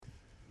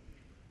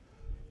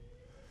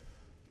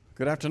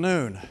Good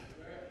afternoon.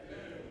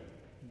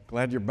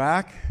 Glad you're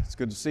back. It's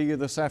good to see you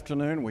this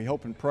afternoon. We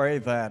hope and pray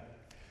that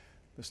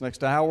this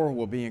next hour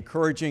will be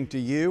encouraging to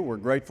you. We're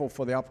grateful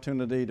for the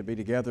opportunity to be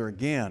together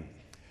again.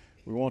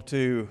 We want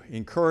to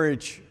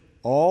encourage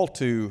all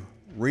to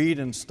read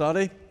and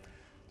study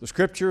the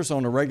Scriptures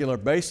on a regular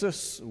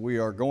basis. We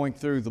are going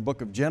through the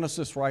book of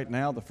Genesis right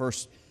now, the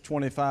first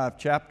 25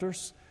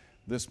 chapters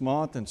this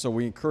month, and so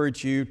we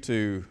encourage you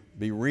to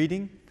be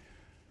reading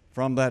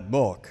from that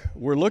book.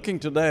 We're looking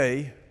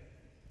today,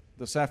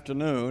 this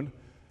afternoon,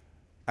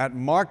 at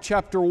Mark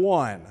chapter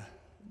 1.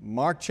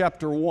 Mark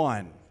chapter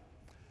 1.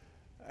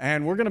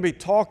 And we're going to be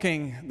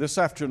talking this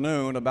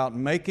afternoon about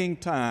making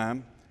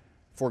time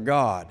for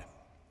God.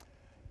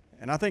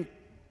 And I think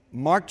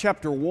Mark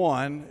chapter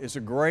 1 is a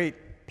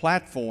great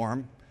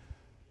platform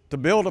to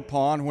build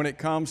upon when it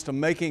comes to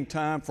making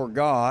time for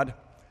God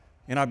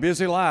in our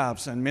busy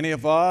lives. And many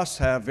of us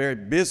have very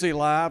busy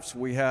lives.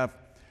 We have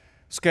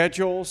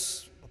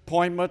schedules,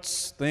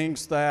 appointments,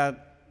 things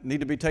that need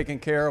to be taken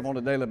care of on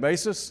a daily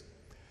basis.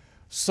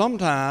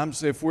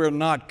 Sometimes, if we're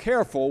not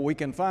careful, we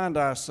can find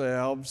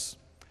ourselves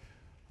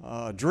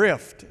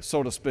adrift,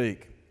 so to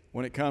speak,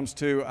 when it comes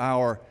to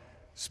our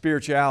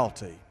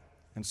spirituality.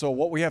 And so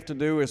what we have to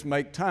do is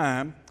make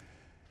time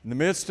in the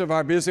midst of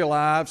our busy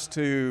lives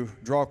to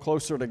draw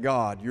closer to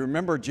God. You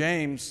remember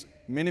James,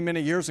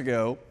 many years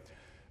ago,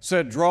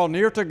 said, "Draw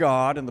near to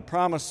God, and the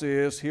promise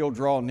is He'll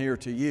draw near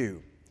to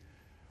you."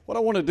 What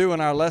I want to do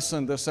in our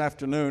lesson this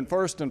afternoon,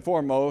 first and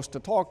foremost, to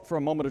talk for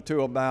a moment or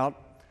two about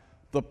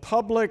the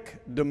public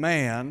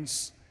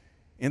demands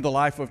in the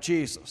life of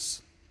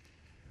Jesus.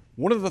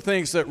 One of the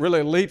things that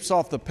really leaps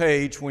off the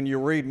page when you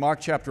read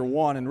Mark chapter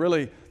 1, and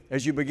really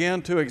as you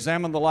begin to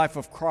examine the life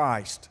of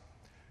Christ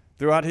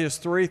throughout His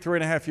three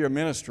and a half year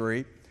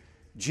ministry,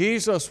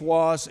 Jesus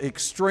was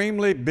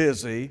extremely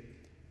busy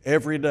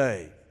every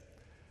day.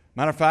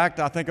 Matter of fact,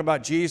 I think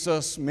about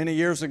Jesus many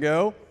years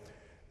ago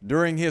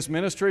during His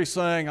ministry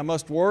saying, "I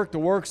must work the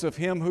works of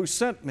Him who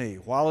sent me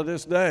while it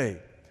is day.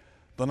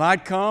 The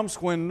night comes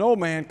when no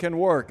man can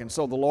work." And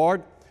so the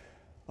Lord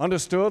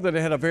understood that He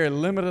had a very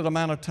limited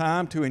amount of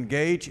time to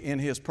engage in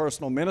His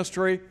personal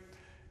ministry,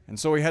 and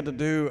so He had to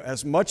do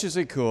as much as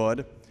He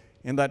could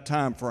in that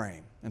time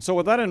frame. And so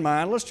with that in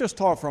mind, let's just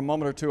talk for a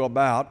moment or two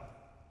about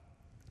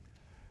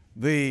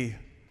the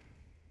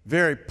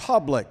very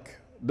public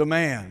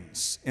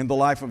demands in the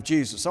life of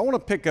Jesus. I want to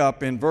pick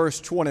up in verse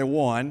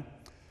 21.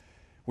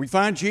 We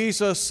find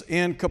Jesus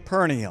in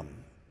Capernaum.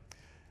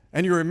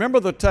 And you remember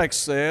the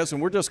text says,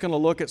 and we're just going to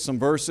look at some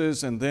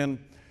verses and then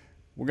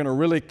we're going to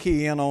really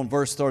key in on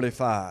verse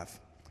 35.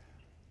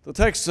 The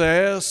text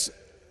says,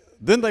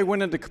 "Then they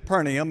went into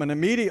Capernaum, and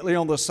immediately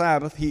on the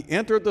Sabbath He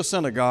entered the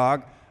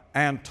synagogue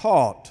and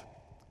taught.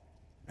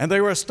 And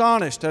they were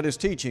astonished at His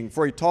teaching,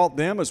 for He taught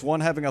them as one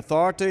having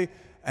authority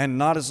and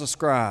not as the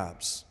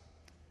scribes.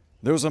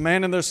 There was a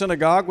man in their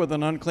synagogue with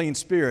an unclean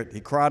spirit. He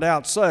cried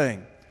out,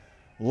 saying,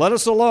 'Let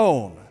us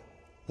alone.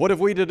 What have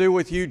we to do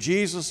with you,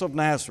 Jesus of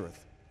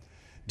Nazareth?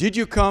 Did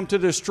you come to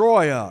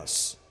destroy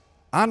us?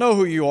 I know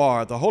who you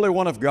are, the Holy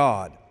One of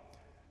God.'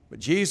 But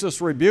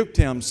Jesus rebuked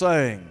him,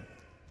 saying,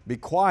 'Be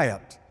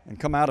quiet and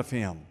come out of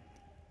him.'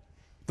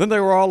 Then they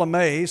were all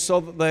amazed,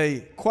 so that they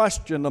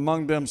questioned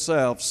among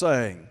themselves,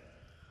 saying,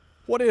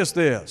 'What is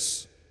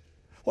this?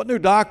 What new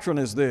doctrine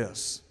is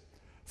this?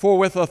 For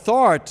with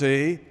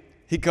authority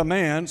He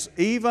commands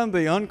even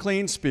the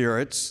unclean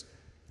spirits,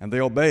 and they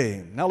obey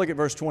Him.'" Now look at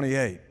verse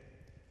 28.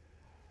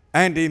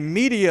 "And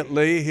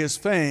immediately His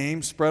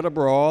fame spread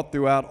abroad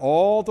throughout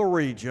all the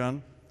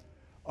region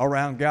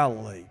around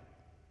Galilee."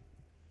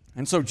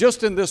 And so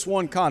just in this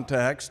one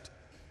context,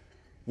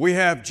 we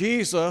have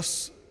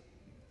Jesus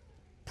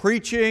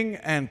preaching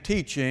and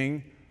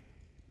teaching,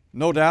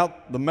 no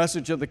doubt, the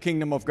message of the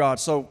kingdom of God.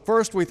 So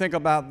first we think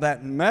about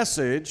that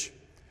message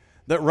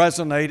that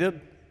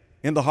resonated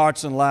in the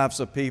hearts and lives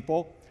of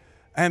people.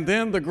 And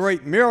then the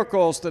great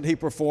miracles that He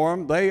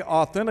performed, they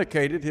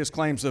authenticated His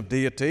claims of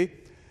deity,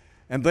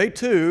 and they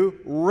too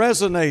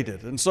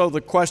resonated. And so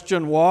the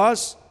question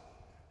was,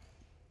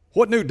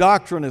 what new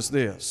doctrine is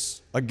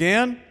this?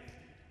 Again,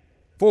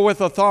 for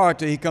with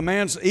authority He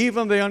commands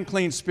even the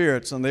unclean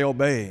spirits, and they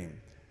obey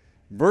Him.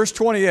 Verse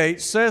 28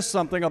 says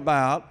something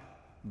about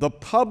the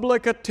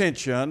public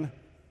attention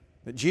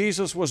that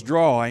Jesus was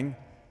drawing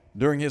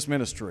during His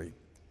ministry.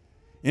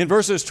 In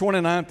verses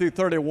 29 through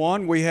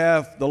 31, we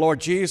have the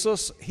Lord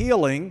Jesus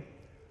healing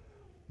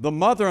the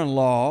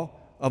mother-in-law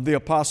of the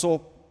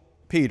Apostle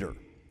Peter.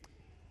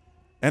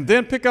 And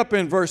then pick up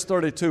in verse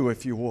 32,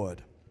 if you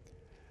would.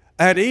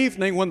 "At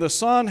evening, when the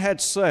sun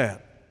had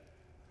set,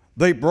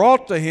 they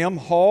brought to Him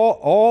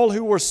all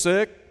who were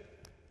sick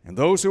and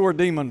those who were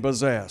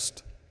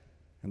demon-possessed,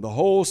 and the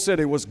whole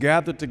city was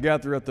gathered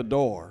together at the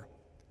door.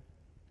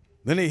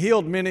 Then He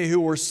healed many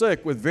who were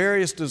sick with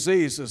various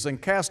diseases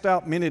and cast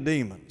out many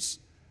demons,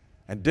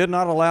 and did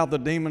not allow the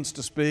demons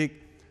to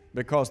speak,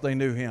 because they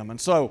knew Him." And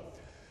so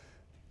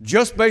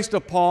Just based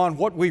upon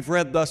what we've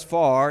read thus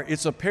far,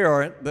 it's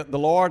apparent that the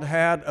Lord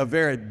had a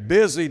very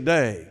busy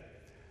day.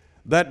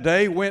 That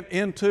day went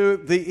into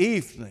the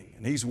evening,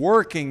 and he's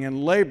working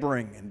and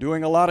laboring and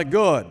doing a lot of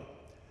good.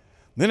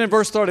 Then in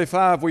verse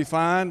 35, we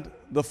find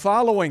the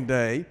following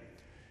day,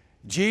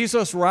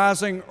 Jesus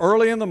rising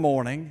early in the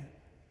morning,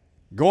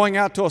 going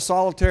out to a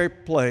solitary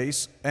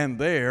place, and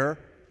there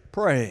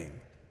praying.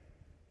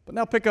 But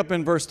now pick up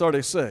in verse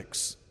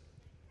 36.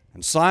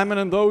 And Simon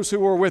and those who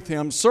were with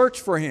him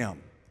searched for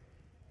him.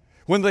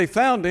 When they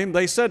found him,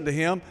 they said to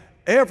him,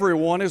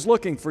 "Everyone is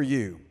looking for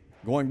you."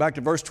 Going back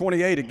to verse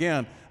 28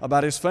 again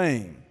about his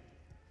fame.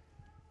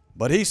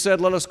 But he said,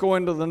 "Let us go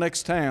into the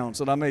next towns,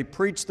 that I may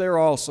preach there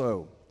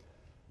also,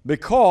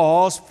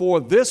 because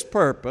for this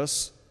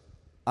purpose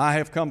I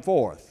have come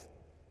forth."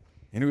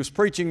 And he was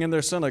preaching in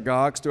their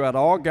synagogues throughout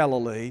all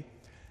Galilee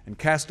and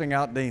casting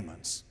out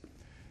demons.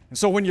 And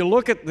so when you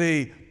look at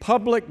the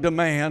public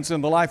demands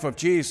in the life of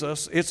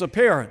Jesus, it's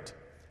apparent.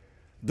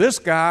 This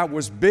guy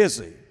was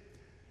busy,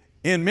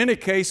 in many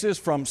cases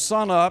from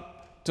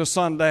sunup to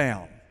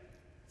sundown.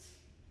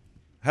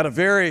 Had a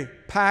very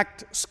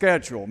packed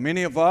schedule.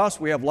 Many of us,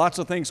 we have lots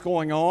of things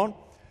going on,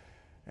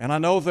 and I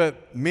know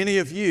that many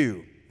of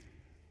you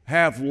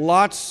have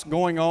lots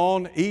going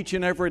on each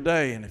and every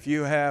day. And if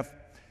you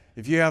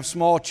have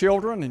small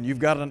children and you've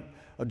got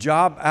a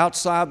job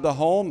outside the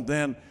home,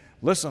 then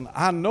listen,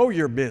 I know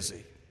you're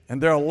busy,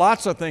 and there are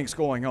lots of things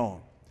going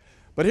on.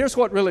 But here's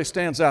what really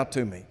stands out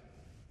to me.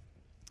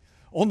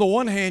 On the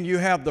one hand, you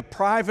have the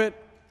private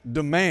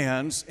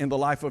demands in the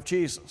life of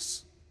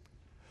Jesus.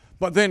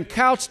 But then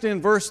couched in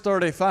verse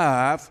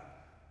 35,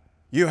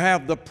 you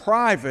have the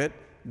private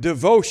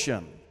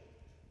devotion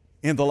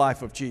in the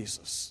life of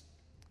Jesus.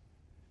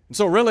 And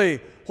so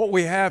really what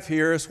we have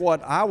here is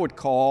what I would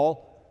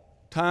call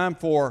time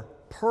for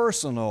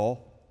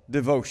personal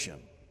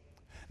devotion.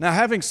 Now,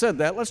 having said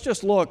that, let's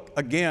just look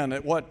again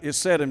at what is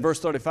said in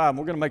verse 35, and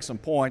we're going to make some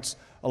points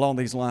along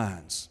these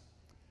lines.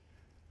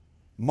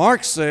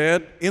 Mark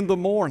said, "In the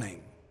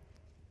morning,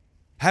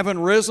 having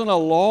risen a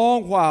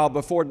long while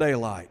before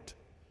daylight,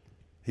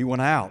 he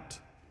went out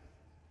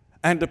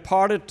and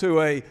departed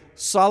to a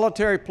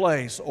solitary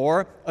place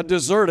or a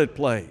deserted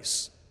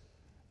place,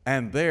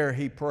 and there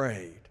he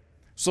prayed."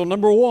 So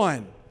number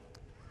one,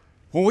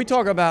 when we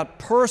talk about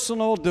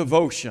personal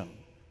devotion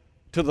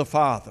to the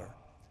Father,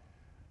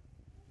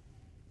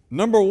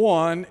 number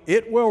one,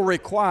 it will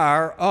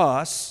require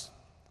us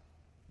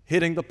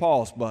hitting the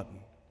pause button.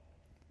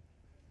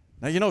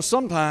 Now, you know,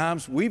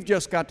 sometimes we've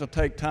just got to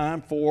take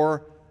time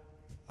for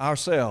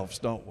ourselves,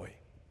 don't we?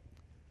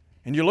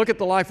 And you look at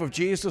the life of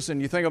Jesus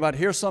and you think about,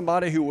 here's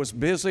somebody who was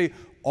busy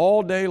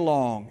all day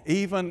long,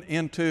 even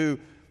into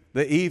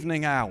the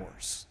evening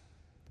hours.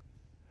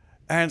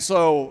 And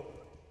so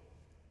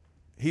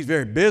he's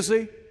very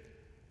busy,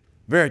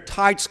 very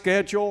tight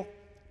schedule,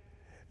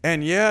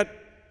 and yet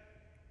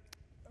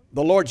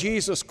the Lord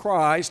Jesus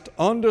Christ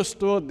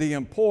understood the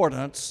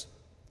importance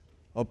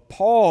of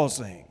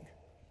pausing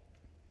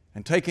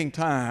and taking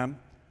time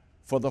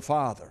for the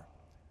Father.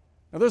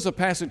 Now, there's a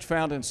passage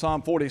found in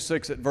Psalm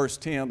 46 at verse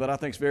 10 that I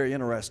think is very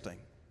interesting.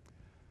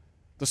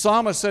 The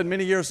psalmist said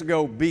many years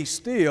ago, "Be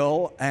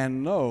still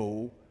and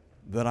know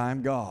that I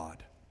am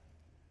God."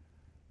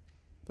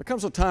 There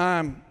comes a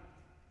time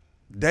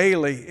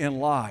daily in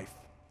life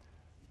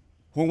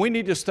when we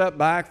need to step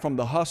back from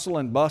the hustle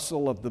and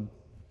bustle of the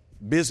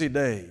busy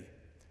day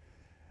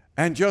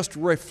and just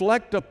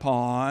reflect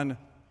upon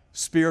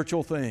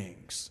spiritual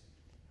things.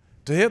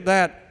 To hit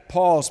that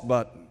pause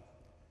button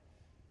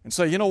and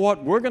say, you know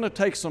what, we're going to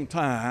take some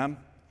time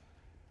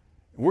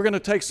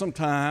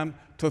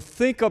to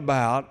think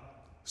about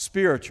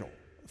spiritual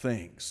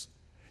things.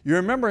 You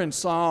remember in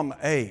Psalm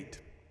 8,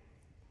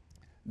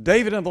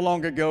 David in the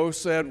long ago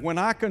said, "When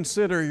I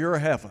consider your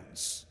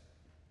heavens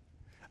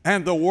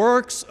and the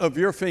works of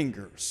your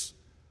fingers,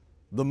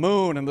 the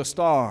moon and the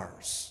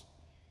stars."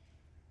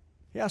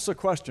 He asks the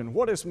question,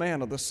 what is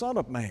man or the son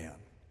of man?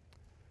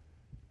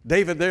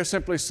 David there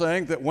simply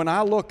saying that when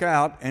I look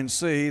out and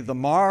see the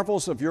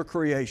marvels of your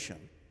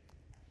creation,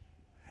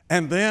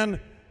 and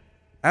then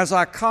as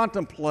I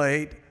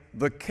contemplate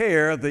the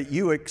care that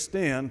you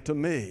extend to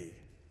me.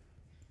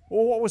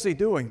 Well, what was he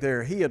doing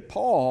there? He had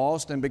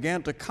paused and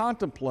began to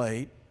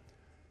contemplate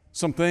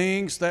some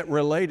things that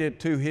related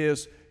to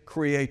his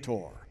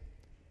Creator.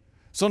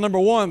 So number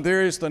one,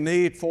 there is the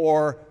need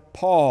for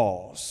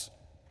pause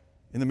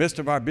in the midst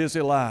of our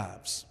busy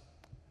lives.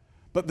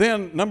 But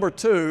then number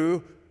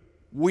two,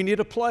 we need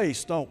a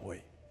place, don't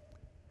we?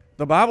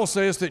 The Bible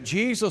says that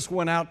Jesus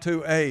went out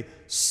to a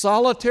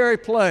solitary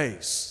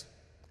place,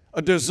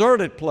 a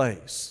deserted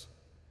place.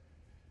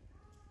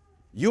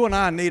 You and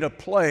I need a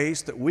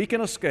place that we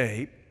can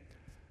escape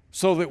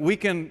so that we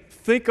can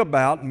think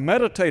about,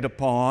 meditate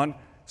upon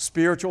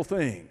spiritual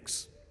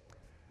things.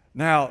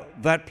 Now,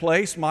 that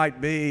place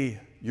might be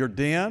your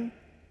den,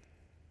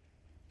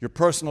 your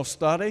personal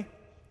study.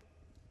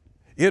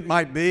 It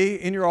might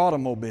be in your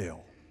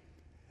automobile.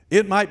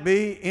 It might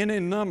be in a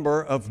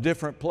number of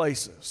different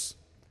places.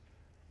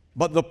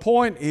 But the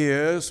point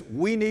is,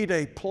 we need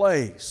a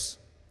place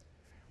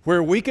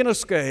where we can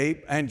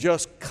escape and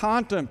just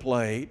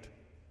contemplate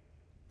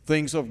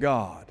things of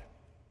God.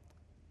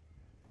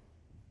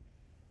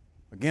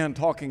 Again,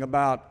 talking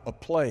about a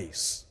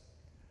place.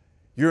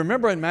 You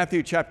remember in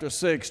Matthew chapter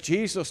 6,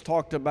 Jesus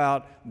talked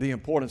about the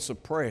importance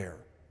of prayer.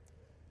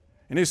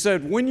 And He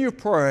said, when you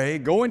pray,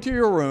 go into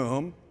your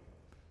room,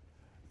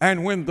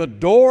 and when the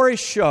door is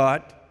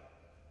shut,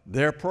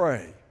 there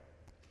pray.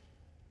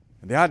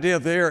 And the idea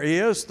there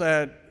is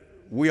that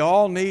we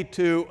all need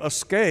to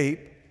escape,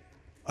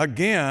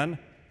 again,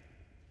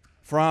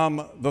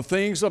 from the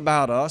things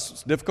about us.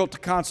 It's difficult to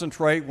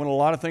concentrate when a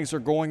lot of things are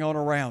going on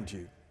around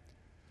you.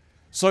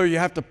 So you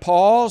have to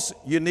pause,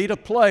 you need a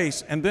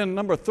place, and then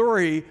number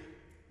 3,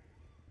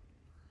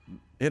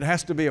 it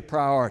has to be a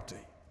priority.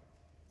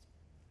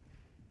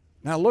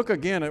 Now look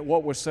again at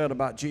what was said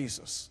about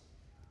Jesus.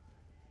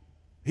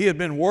 He had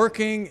been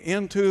working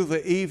into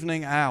the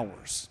evening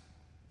hours.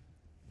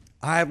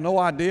 I have no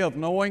idea of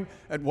knowing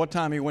at what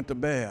time He went to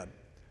bed.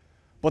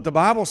 But the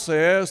Bible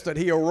says that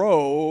He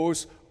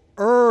arose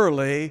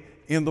early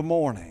in the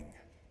morning,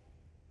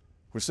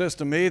 which says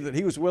to me that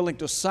He was willing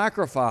to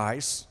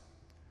sacrifice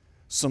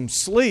some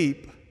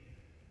sleep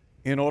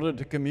in order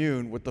to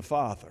commune with the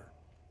Father,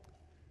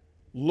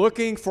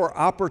 looking for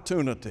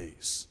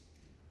opportunities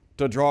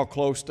to draw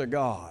close to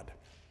God.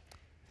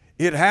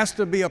 It has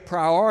to be a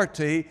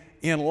priority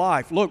in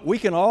life. Look, we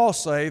can all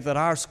say that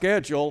our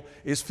schedule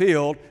is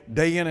filled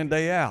day in and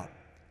day out.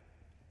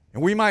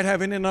 And we might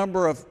have any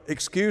number of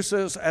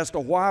excuses as to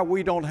why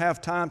we don't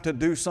have time to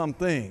do some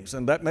things,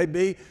 and it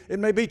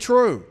may be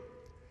true.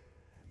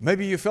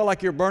 Maybe you feel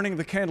like you're burning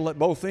the candle at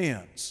both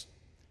ends.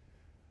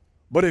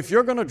 But if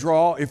we're going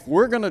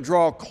to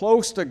draw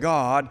close to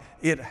God,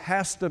 it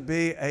has to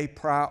be a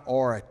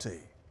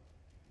priority.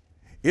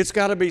 It's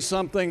got to be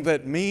something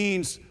that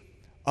means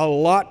a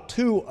lot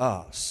to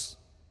us.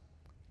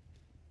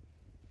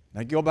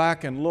 Now go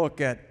back and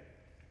look at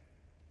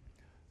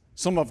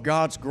some of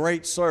God's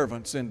great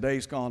servants in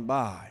days gone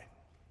by.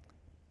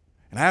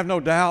 And I have no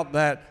doubt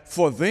that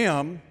for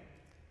them,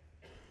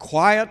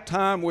 quiet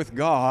time with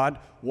God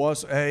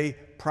was a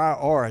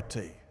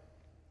priority.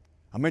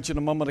 I mentioned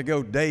a moment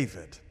ago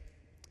David.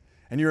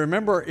 And you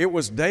remember it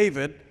was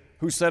David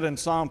who said in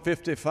Psalm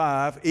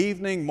 55,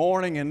 evening,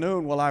 morning, and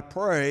noon will I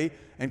pray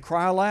and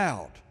cry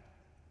aloud.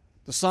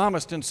 The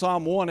psalmist in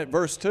Psalm 1 at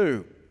verse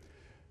 2,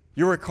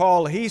 you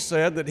recall he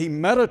said that he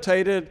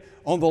meditated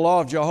on the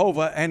law of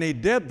Jehovah, and he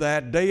did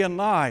that day and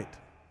night.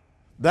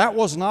 That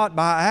was not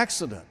by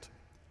accident,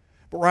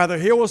 but rather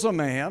here was a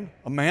man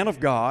of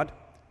God,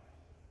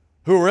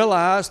 who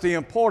realized the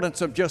importance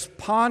of just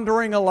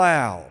pondering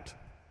aloud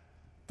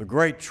the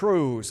great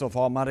truths of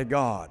Almighty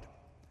God.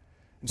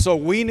 And so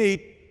we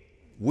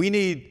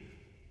need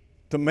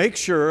to make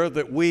sure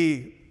that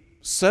we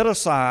set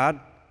aside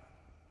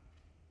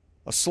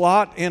a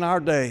slot in our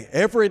day,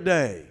 every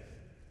day,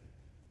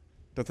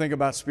 to think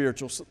about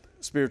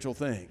spiritual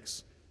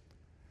things.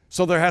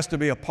 So there has to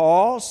be a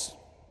pause.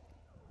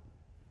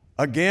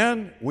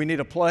 Again, we need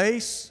a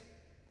place.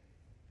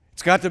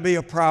 It's got to be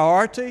a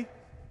priority.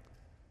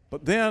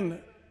 But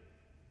then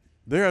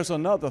there's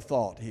another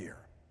thought here.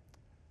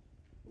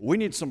 We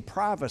need some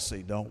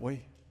privacy, don't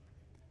we?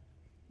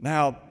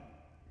 Now,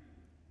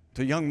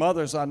 to young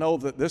mothers, I know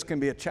that this can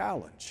be a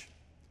challenge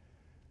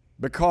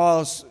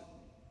because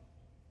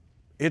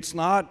it's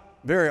not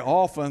very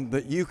often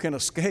that you can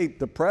escape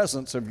the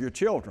presence of your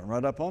children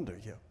right up under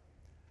you.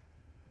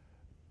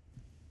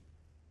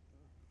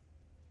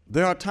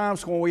 There are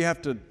times when we have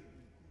to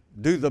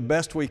do the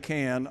best we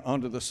can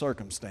under the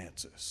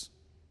circumstances.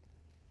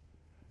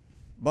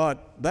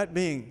 But that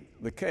being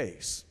the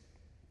case,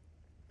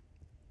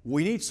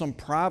 we need some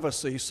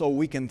privacy so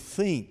we can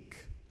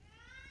think,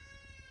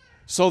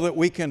 so that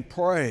we can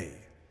pray,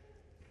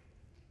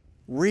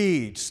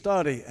 read,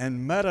 study,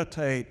 and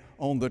meditate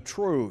on the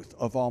truth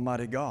of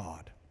Almighty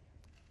God.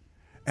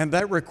 And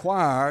that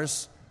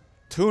requires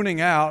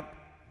tuning out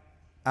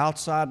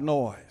outside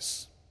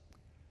noise.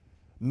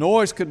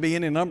 Noise could be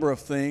any number of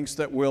things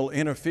that will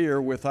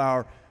interfere with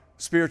our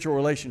spiritual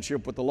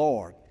relationship with the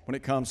Lord when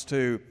it comes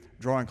to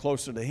drawing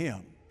closer to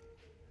Him.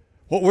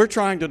 What we're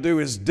trying to do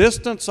is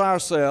distance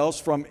ourselves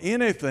from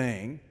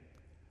anything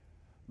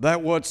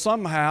that would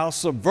somehow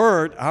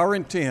subvert our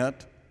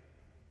intent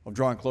of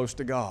drawing close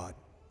to God.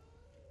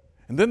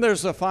 And then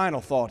there's a final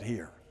thought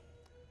here,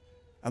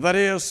 and that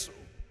is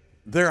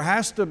there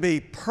has to be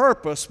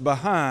purpose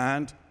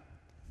behind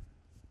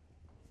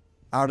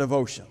our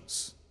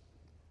devotions.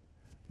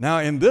 Now,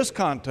 in this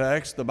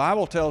context, the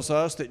Bible tells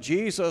us that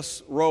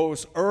Jesus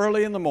rose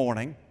early in the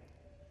morning,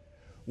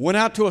 went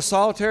out to a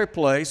solitary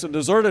place, a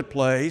deserted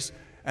place,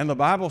 and the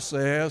Bible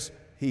says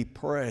He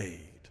prayed.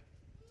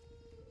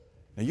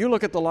 Now, you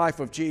look at the life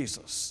of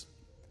Jesus,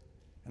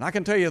 and I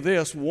can tell you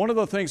this, one of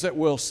the things that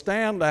will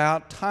stand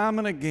out time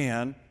and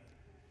again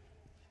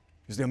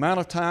is the amount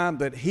of time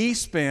that He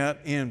spent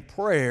in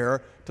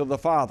prayer to the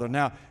Father.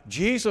 Now,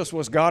 Jesus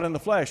was God in the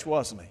flesh,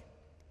 wasn't He?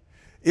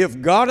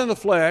 If God in the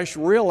flesh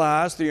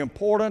realized the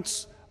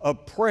importance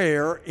of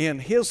prayer in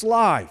His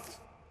life,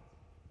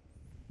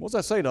 what does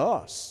that say to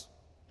us?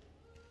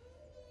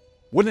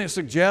 Wouldn't it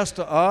suggest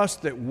to us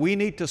that we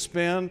need to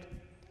spend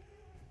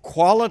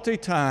quality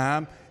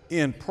time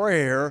in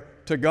prayer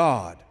to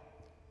God.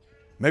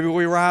 Maybe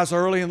we rise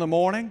early in the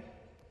morning.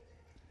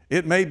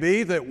 It may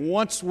be that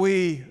once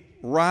we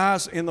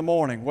rise in the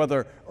morning,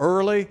 whether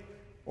early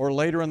or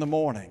later in the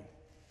morning,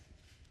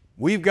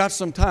 we've got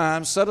some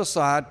time set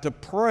aside to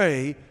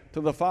pray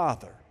to the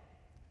Father.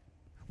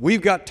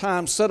 We've got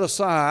time set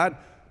aside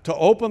to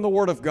open the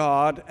Word of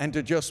God and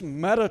to just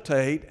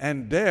meditate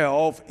and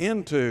delve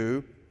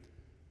into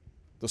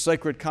the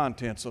sacred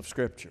contents of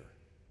Scripture.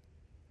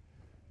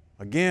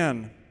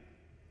 Again,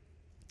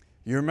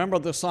 you remember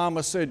the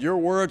psalmist said, "Your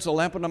word's a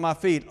lamp unto my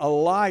feet, a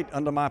light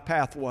unto my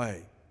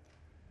pathway."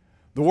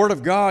 The Word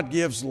of God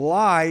gives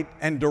light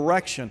and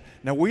direction.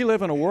 Now, we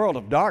live in a world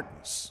of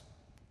darkness,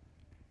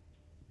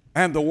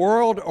 and the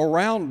world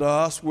around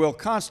us will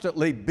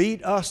constantly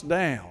beat us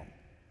down.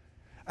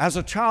 As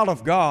a child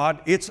of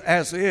God, it's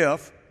as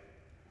if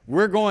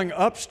we're going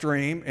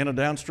upstream in a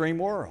downstream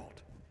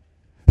world.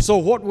 So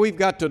what we've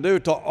got to do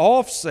to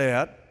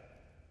offset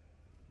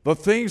the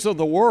things of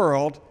the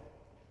world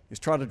is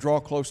try to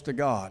draw close to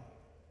God.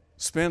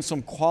 Spend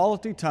some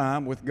quality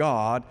time with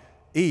God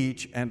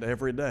each and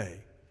every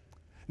day.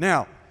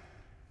 Now,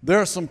 there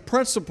are some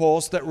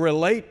principles that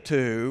relate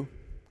to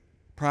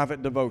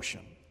private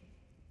devotion.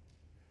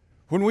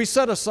 When we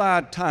set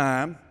aside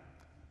time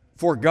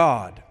for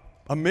God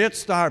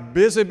amidst our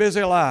busy,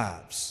 busy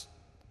lives,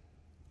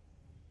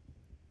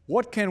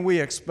 what can we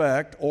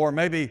expect, or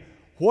maybe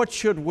what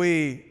should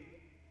we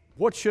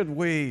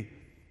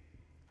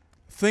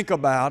think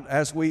about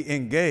as we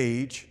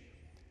engage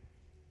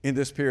in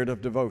this period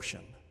of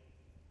devotion?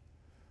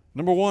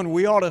 Number one,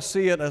 we ought to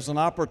see it as an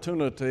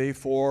opportunity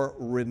for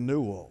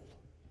renewal.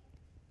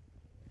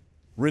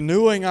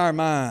 Renewing our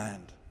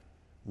mind,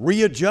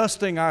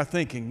 readjusting our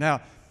thinking.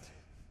 Now,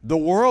 the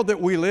world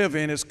that we live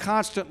in is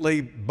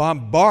constantly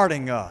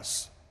bombarding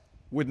us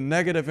with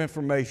negative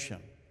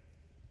information.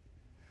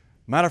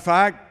 Matter of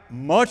fact,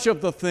 much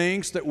of the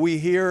things that we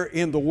hear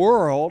in the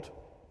world,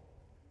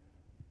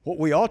 what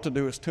we ought to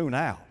do is tune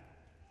out.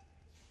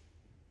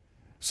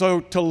 So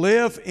to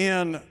live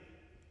in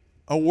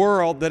a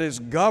world that is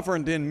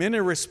governed in many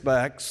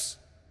respects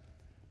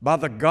by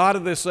the God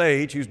of this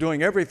age, who's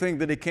doing everything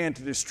that He can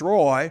to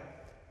destroy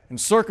and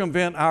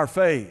circumvent our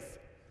faith,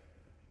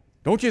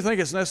 don't you think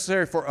it's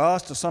necessary for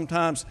us to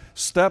sometimes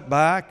step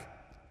back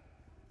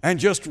and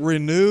just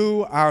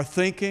renew our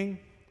thinking,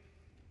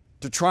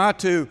 to try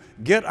to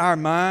get our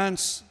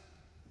minds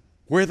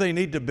where they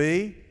need to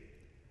be?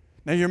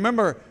 Now, you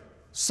remember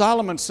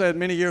Solomon said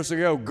many years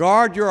ago,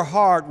 "Guard your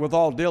heart with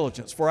all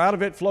diligence, for out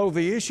of it flow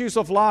the issues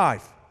of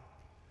life."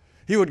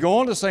 He would go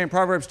on to say in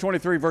Proverbs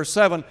 23, verse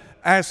 7,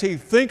 "As he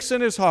thinks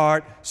in his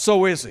heart,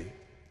 so is he."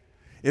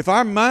 If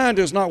our mind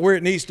is not where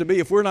it needs to be,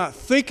 if we're not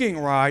thinking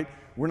right,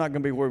 we're not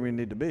going to be where we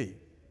need to be.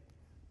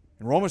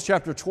 In Romans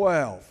chapter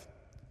 12,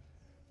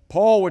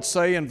 Paul would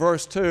say in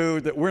verse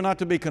 2 that we're not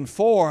to be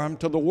conformed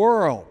to the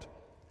world,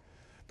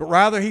 but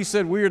rather he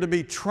said we are to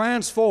be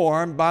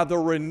transformed by the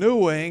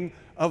renewing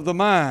of the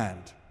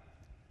mind.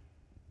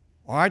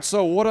 All right,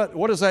 so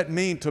what does that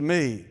mean to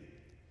me?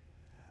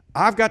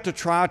 I've got to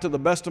try to the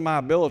best of my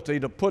ability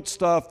to put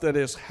stuff that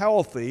is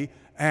healthy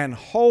and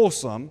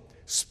wholesome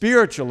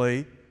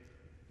spiritually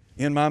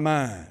in my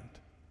mind.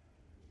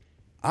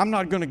 I'm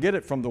not going to get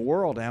it from the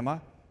world, am I?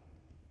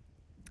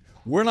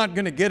 We're not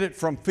going to get it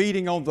from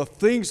feeding on the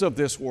things of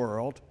this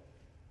world,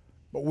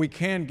 but we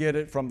can get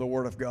it from the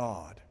Word of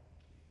God.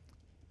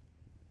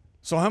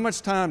 So how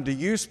much time do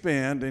you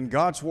spend in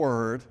God's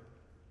Word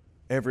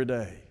every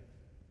day?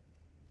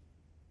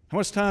 How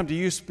much time do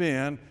you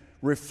spend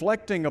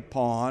reflecting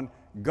upon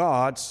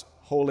God's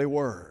holy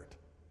Word?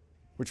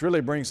 Which really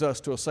brings us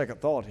to a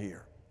second thought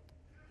here.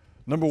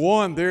 Number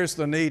one, there's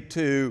the need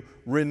to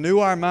renew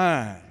our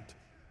mind.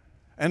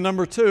 And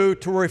number two,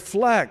 to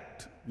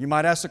reflect. You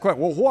might ask the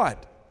question, well,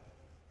 what?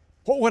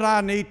 What would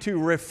I need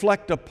to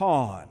reflect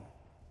upon?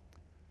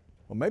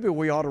 Well, maybe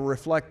we ought to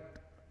reflect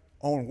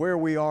on where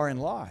we are in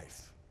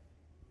life.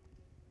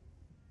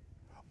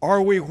 Are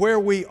we where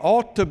we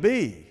ought to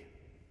be?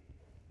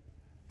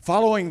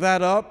 Following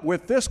that up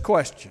with this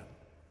question,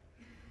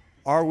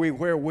 are we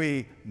where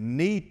we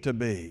need to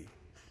be?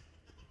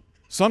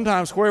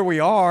 Sometimes where we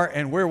are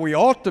and where we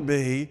ought to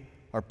be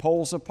are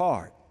poles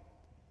apart.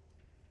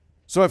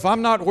 So if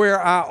I'm not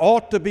where I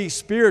ought to be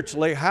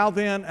spiritually, how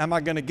then am I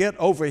going to get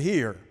over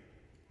here?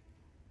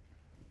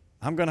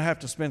 I'm going to have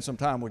to spend some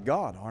time with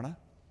God, aren't I?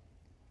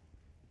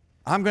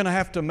 I'm going to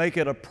have to make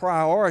it a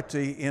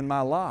priority in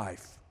my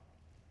life.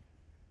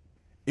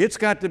 It's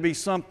got to be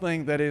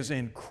something that is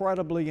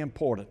incredibly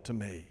important to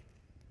me.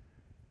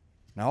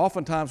 Now,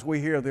 oftentimes we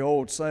hear the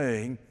old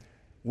saying,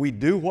 we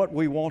do what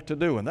we want to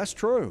do, and that's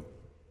true.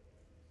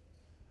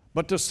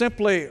 But to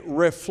simply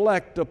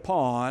reflect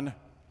upon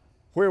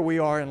where we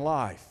are in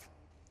life,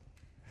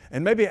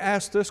 and maybe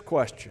ask this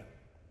question: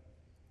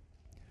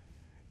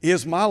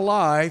 is my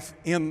life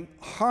in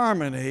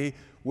harmony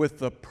with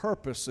the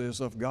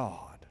purposes of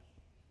God?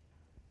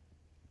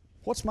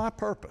 What's my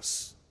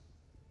purpose?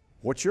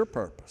 What's your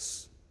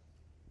purpose?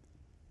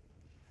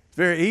 It's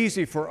very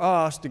easy for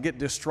us to get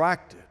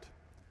distracted,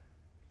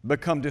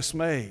 become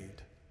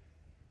dismayed,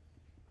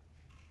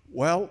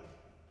 Well,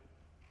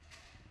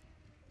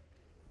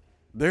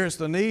 there's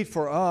the need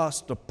for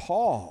us to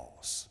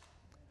pause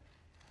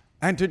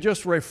and to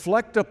just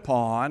reflect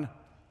upon,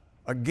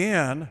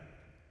 again,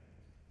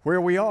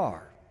 where we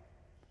are.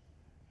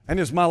 And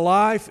is my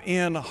life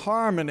in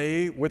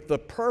harmony with the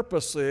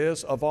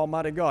purposes of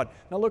Almighty God?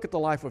 Now look at the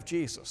life of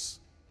Jesus.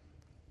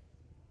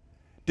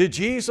 Did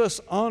Jesus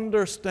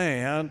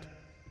understand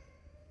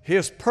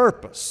His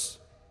purpose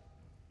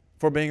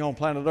for being on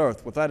planet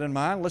Earth? With that in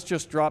mind, let's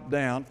just drop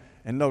down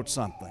and note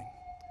something.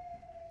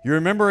 You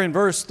remember in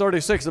verse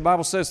 36, the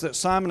Bible says that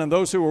Simon and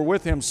those who were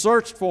with him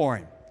searched for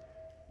Him.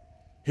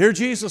 Here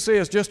Jesus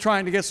is just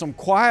trying to get some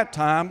quiet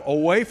time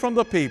away from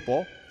the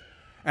people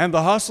and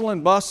the hustle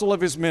and bustle of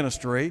His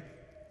ministry.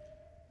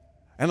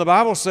 And the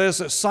Bible says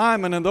that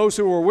Simon and those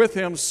who were with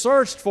him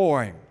searched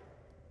for Him.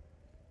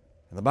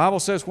 And the Bible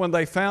says when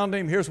they found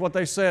Him, here's what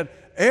they said: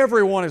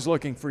 everyone is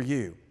looking for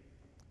you.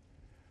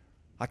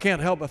 I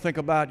can't help but think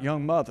about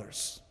young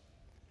mothers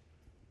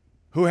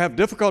who have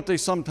difficulty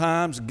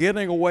sometimes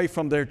getting away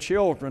from their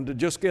children to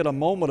just get a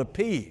moment of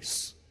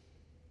peace.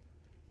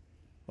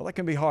 Well, that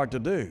can be hard to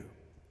do.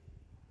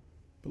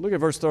 But look at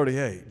verse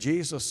 38.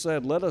 Jesus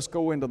said, let us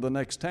go into the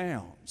next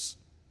towns,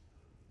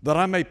 that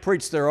I may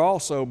preach there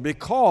also,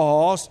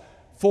 because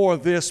for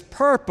this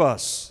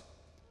purpose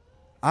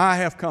I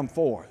have come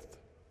forth.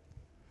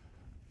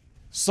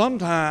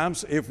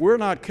 Sometimes, if we're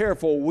not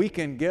careful, we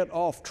can get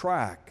off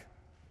track.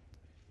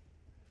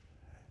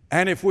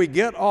 And if we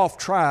get off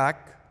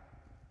track,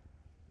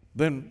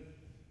 then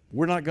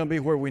we're not going to be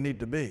where we need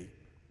to be.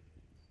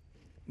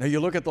 Now you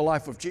look at the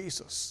life of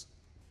Jesus.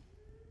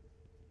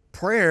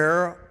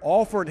 Prayer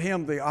offered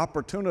Him the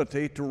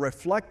opportunity to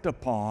reflect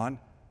upon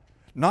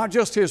not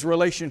just His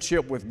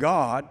relationship with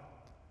God,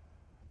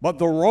 but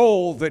the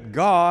role that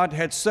God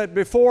had set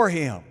before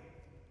Him.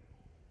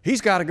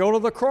 He's got to go to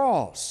the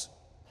cross,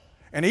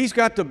 and He's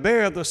got to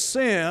bear the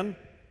sin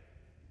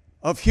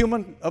of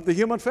the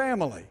human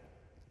family.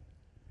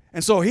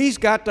 And so He's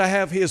got to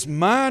have His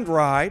mind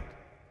right,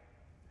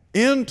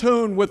 in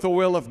tune with the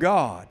will of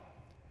God.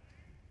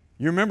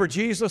 You remember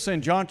Jesus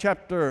in John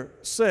chapter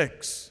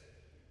 6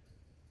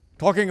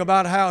 talking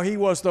about how He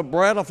was the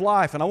bread of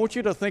life. And I want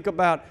you to think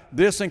about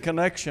this in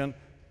connection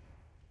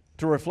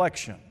to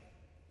reflection.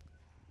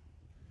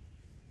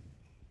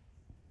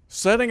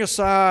 Setting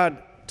aside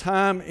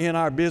time in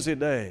our busy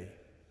day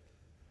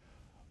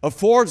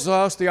affords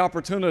us the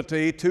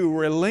opportunity to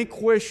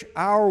relinquish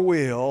our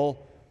will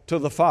to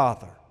the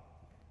Father.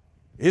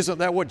 Isn't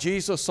that what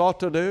Jesus sought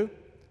to do?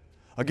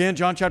 Again,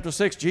 John chapter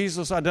 6,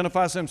 Jesus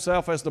identifies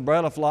Himself as the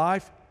bread of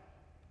life.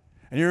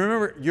 And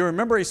you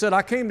remember He said,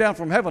 I came down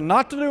from heaven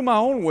not to do my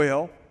own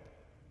will,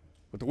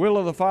 but the will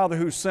of the Father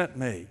who sent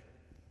me.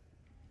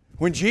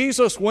 When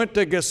Jesus went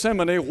to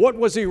Gethsemane, what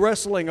was He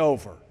wrestling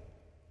over?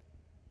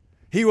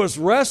 He was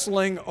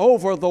wrestling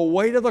over the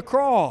weight of the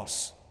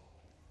cross.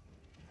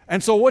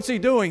 And so what's He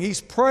doing?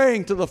 He's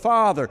praying to the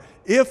Father,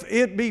 if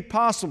it be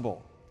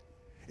possible,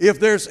 if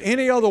there's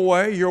any other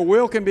way your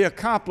will can be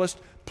accomplished,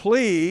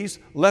 please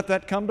let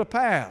that come to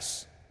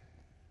pass.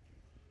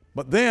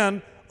 But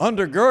then,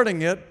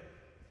 undergirding it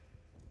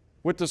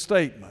with the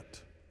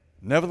statement,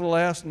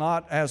 nevertheless,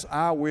 not as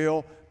I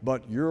will,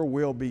 but your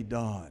will be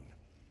done.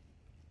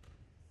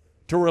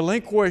 To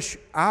relinquish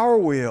our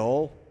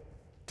will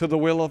to the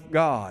will of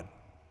God.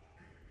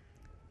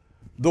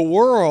 The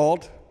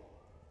world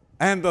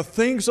and the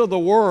things of the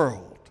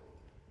world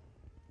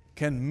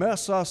can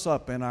mess us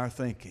up in our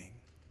thinking.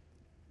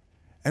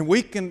 And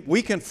we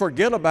can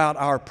forget about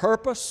our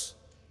purpose.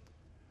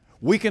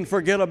 We can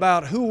forget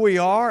about who we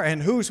are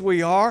and whose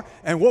we are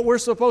and what we're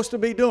supposed to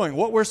be doing,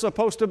 what we're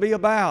supposed to be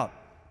about.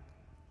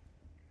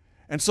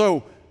 And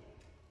so,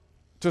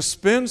 to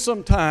spend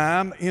some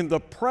time in the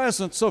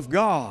presence of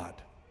God,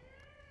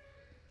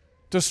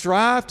 to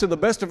strive to the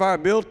best of our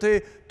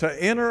ability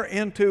to enter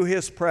into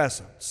His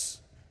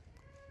presence,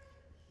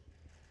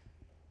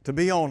 to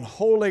be on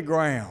holy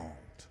ground,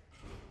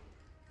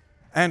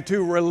 and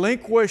to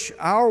relinquish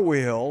our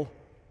will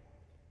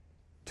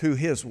to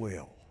His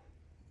will.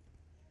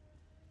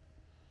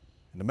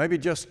 And to maybe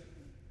just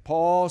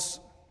pause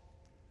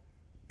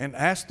and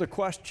ask the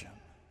question,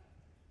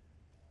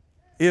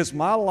 is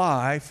my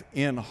life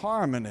in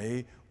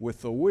harmony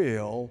with the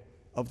will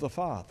of the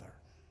Father?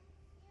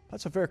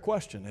 That's a fair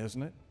question,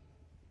 isn't it?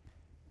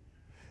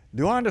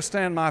 Do I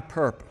understand my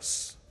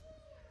purpose?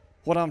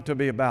 What I'm to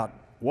be about?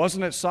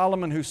 Wasn't it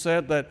Solomon who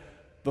said that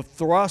the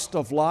thrust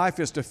of life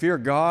is to fear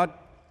God,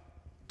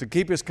 to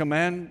keep His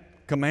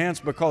commands,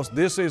 because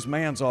this is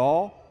man's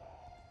all?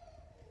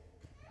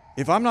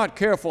 If I'm not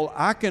careful,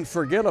 I can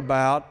forget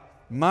about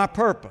my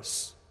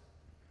purpose.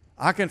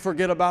 I can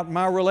forget about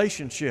my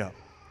relationship.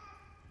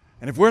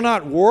 And if we're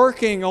not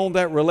working on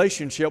that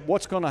relationship,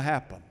 what's going to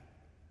happen?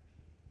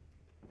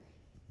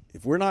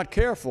 If we're not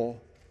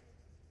careful,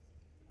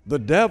 the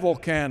devil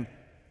can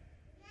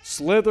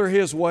slither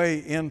his way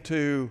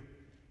into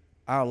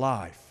our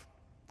life.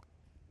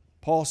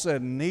 Paul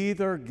said,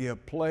 neither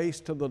give place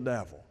to the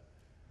devil.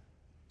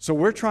 So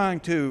we're trying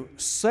to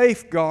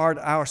safeguard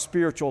our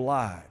spiritual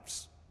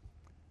lives.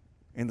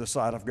 in the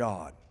sight of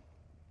God.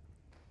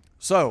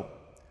 So,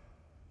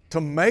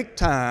 to make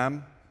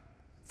time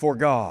for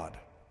God.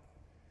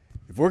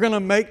 If we're going to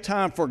make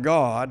time for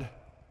God,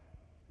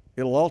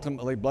 it'll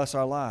ultimately bless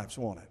our lives,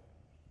 won't it?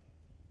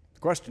 The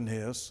question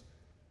is,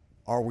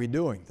 are we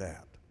doing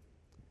that?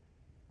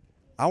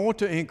 I want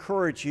to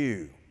encourage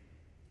you,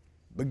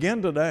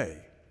 begin today,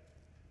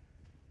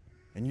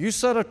 and you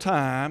set a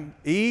time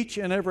each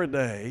and every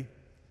day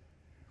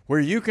where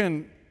you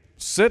can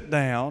sit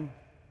down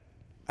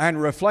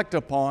and reflect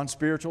upon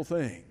spiritual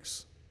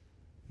things.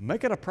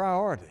 Make it a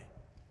priority.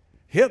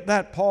 Hit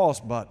that pause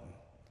button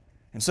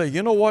and say,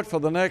 you know what, for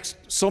the next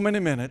so many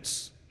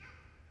minutes,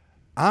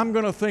 I'm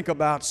going to think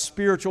about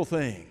spiritual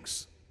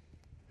things.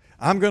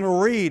 I'm going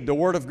to read the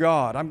Word of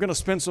God. I'm going to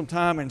spend some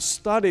time and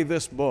study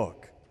this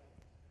book.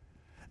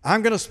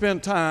 I'm going to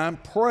spend time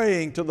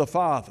praying to the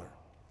Father.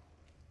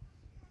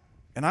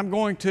 And I'm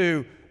going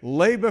to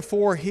lay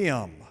before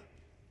Him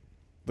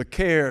the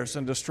cares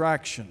and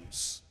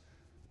distractions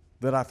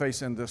that I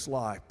face in this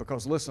life.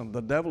 Because listen,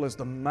 the devil is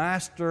the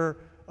master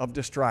of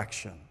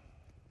distraction.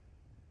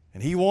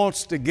 And he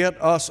wants to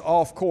get us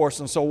off course.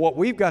 And so what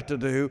we've got to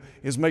do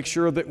is make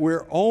sure that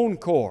we're on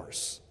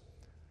course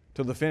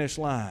to the finish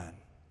line.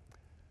 I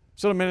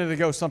said a minute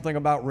ago something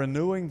about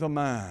renewing the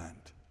mind.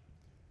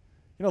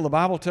 You know, the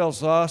Bible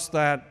tells us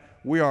that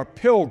we are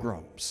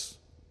pilgrims,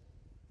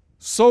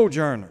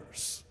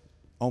 sojourners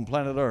on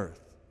planet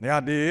Earth. The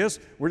idea is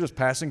we're just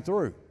passing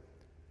through.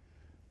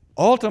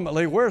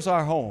 Ultimately, where's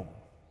our home?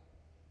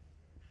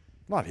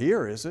 Not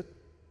here, is it?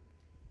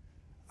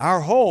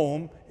 Our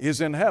home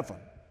is in heaven.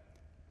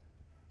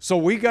 So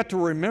we got to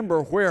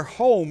remember where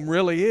home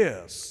really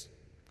is.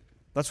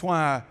 That's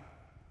why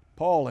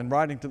Paul, in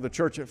writing to the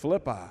church at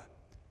Philippi,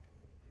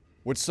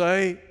 would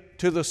say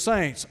to the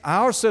saints,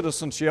 our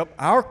citizenship,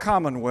 our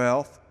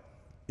commonwealth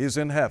is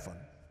in heaven,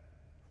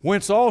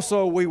 whence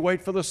also we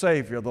wait for the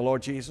Savior, the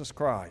Lord Jesus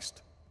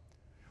Christ.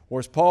 Or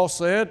as Paul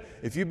said,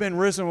 if you've been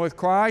risen with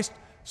Christ,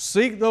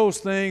 seek those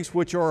things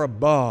which are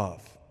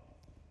above.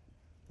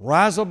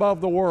 Rise above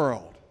the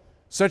world.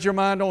 Set your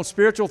mind on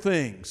spiritual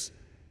things,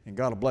 and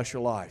God will bless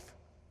your life.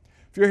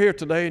 If you're here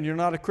today and you're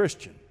not a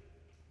Christian,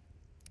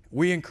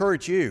 we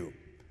encourage you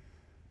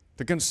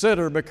to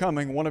consider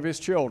becoming one of His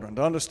children,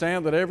 to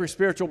understand that every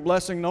spiritual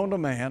blessing known to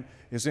man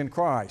is in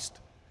Christ.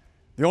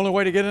 The only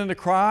way to get into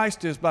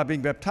Christ is by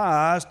being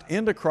baptized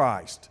into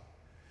Christ.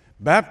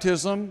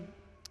 Baptism,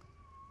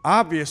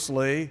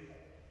 obviously,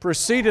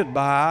 preceded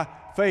by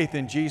faith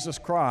in Jesus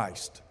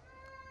Christ.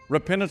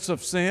 Repentance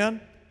of sin,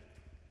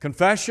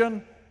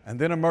 confession, and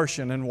then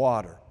immersion in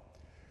water.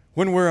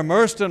 When we're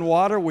immersed in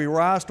water, we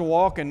rise to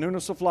walk in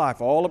newness of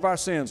life. All of our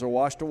sins are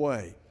washed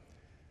away.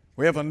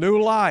 We have a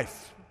new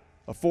life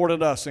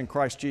afforded us in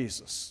Christ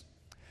Jesus.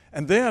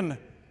 And then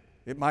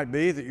it might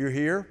be that you're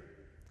here.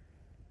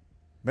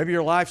 Maybe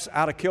your life's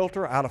out of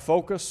kilter, out of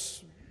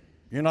focus.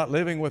 You're not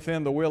living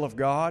within the will of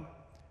God.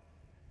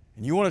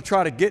 And you want to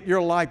try to get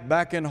your life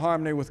back in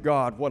harmony with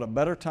God. What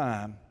better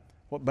time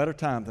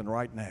than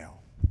right now?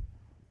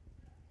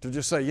 To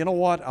just say, you know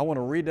what, I want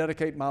to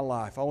rededicate my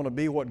life. I want to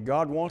be what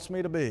God wants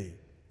me to be.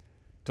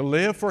 To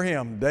live for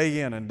Him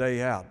day in and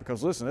day out.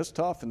 Because listen, it's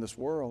tough in this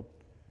world.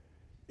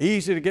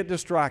 Easy to get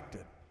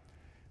distracted.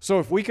 So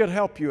if we could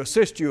help you,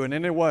 assist you in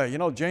any way. You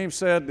know, James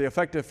said the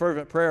effective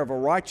fervent prayer of a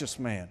righteous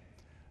man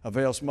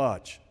avails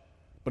much.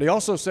 But he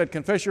also said,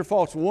 confess your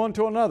faults one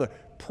to another.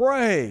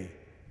 Pray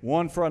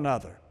one for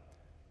another.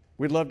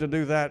 We'd love to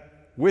do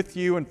that with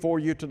you and for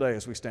you today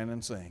as we stand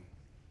and sing.